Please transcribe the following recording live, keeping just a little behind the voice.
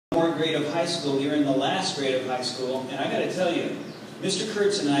More grade of high school, you're in the last grade of high school, and I got to tell you, Mr.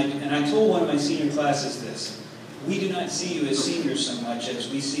 Kurtz and I told one of my senior classes this, we do not see you as seniors so much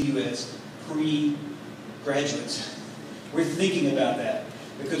as we see you as pre-graduates. We're thinking about that,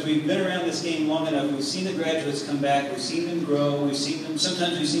 because we've been around this game long enough, we've seen the graduates come back, we've seen them grow,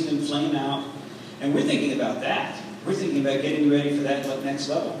 sometimes we've seen them flame out, and we're thinking about that. We're thinking about getting ready for that next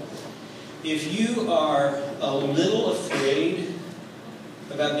level. If you are a little afraid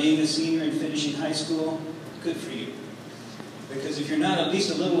about being a senior and finishing high school, good for you. Because if you're not at least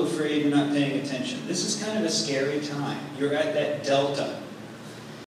a little afraid, you're not paying attention. This is kind of a scary time. You're at that delta